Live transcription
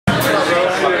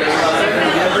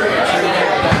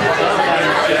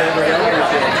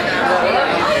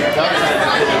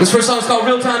This first song is called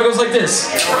Real Time. It goes like this.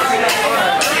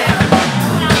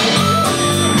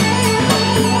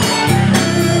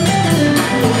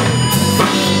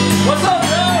 What's up,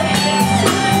 bro?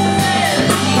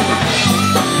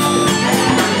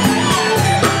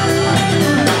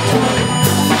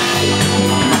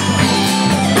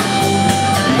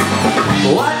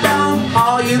 Why don't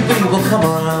all you people come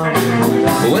around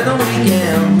with the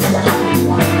weekend?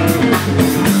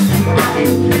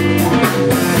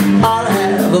 I'll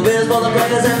have a beers for the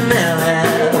players and they'll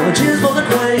have cheers for the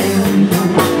queen.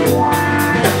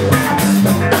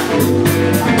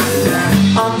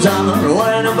 I'm done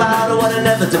worrying about what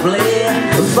inevitably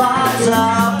falls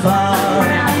apart.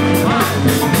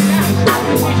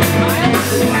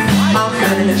 I'm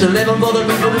finished living for the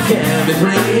people who can be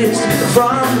pleased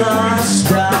from the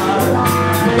start.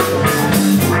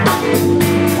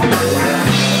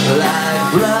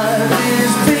 Like blood,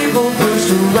 these people pushed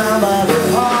around by their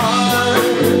hearts.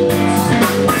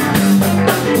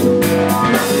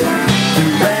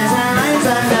 Through days and nights I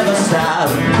never stop.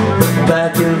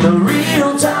 Back in the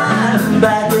real time,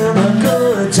 back in the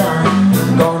good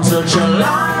time. Gone such a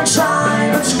long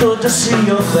time, it's good to see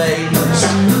your face.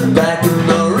 Back in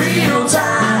the real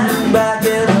time, back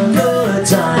in the good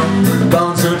time.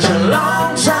 Gone such a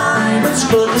long time, it's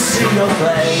good to see your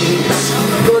face.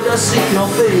 Good to see your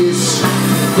face.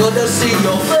 Good to see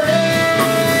your face.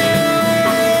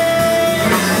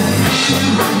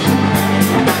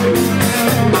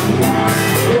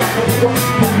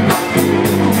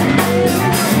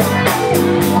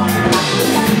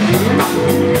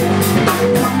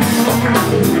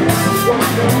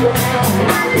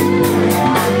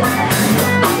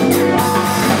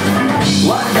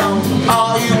 Why don't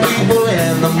all you people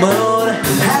in the mood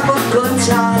have a good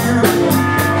time?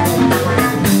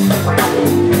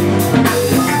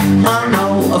 I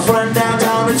know a friend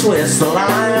downtown to twist the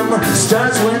lime,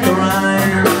 starts with the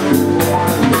rhyme.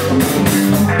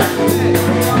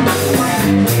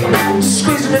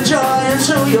 Squeezing the joy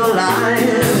into your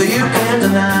life that you can't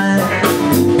deny.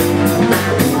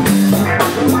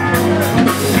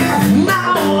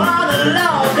 Now all the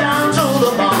love down to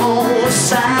the bone,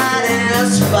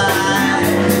 satisfied.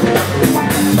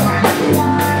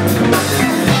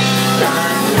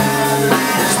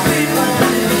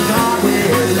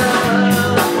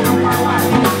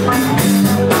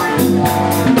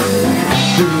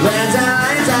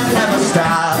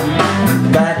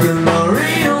 Back in the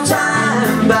real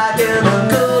time, back in the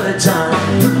good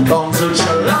time. Gone such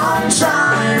a long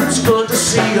time, it's good to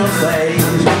see your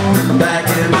face. Back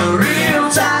in the real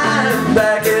time,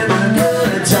 back in the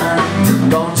good time.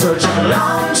 Gone such a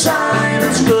long time,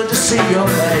 it's good to see your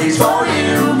face. For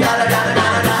you, gotta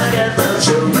get the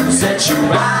truth, set you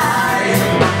right.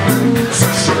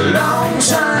 Such a long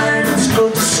time, it's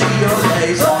good to see your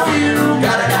face. For you,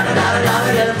 gotta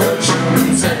get the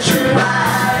truth, set you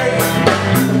right.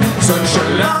 Such a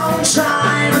long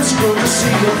time, it's good to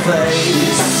see your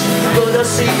face. Good to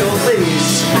see your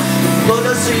face. Good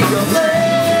to see your face.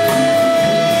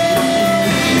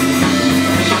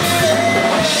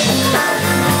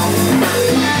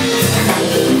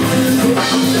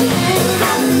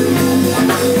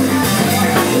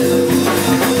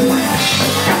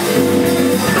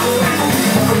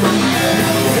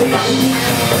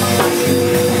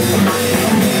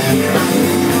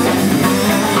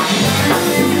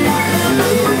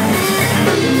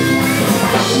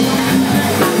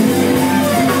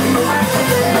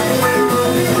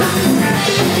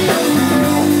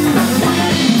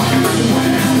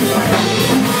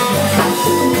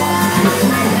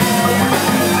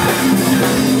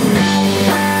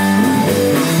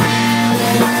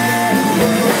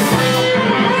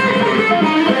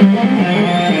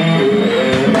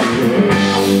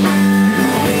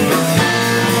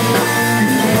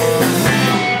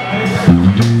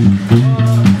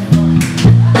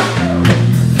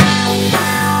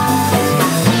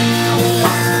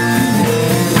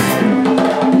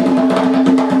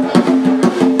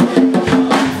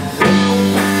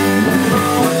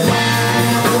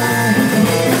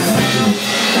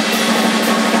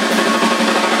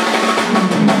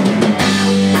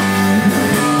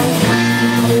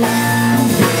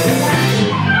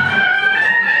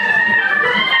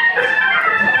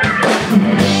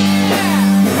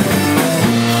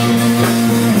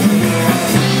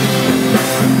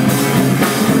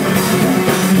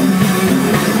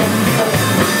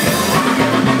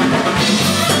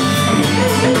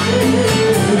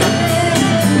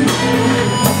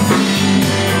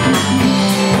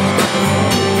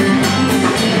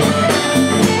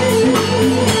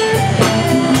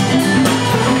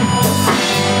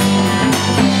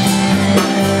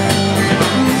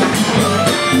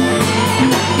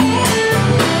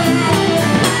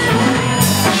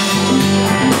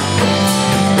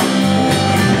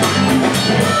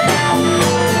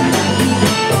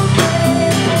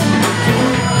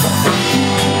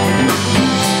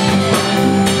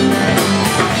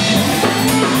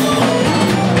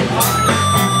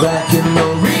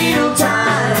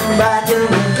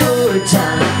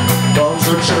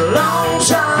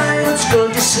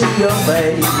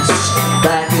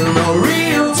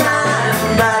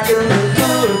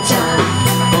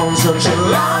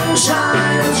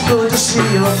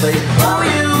 face. Oh,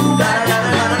 you got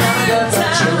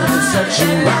such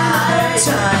a right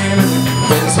time.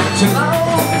 Been such a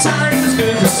long time, it's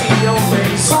good to see you.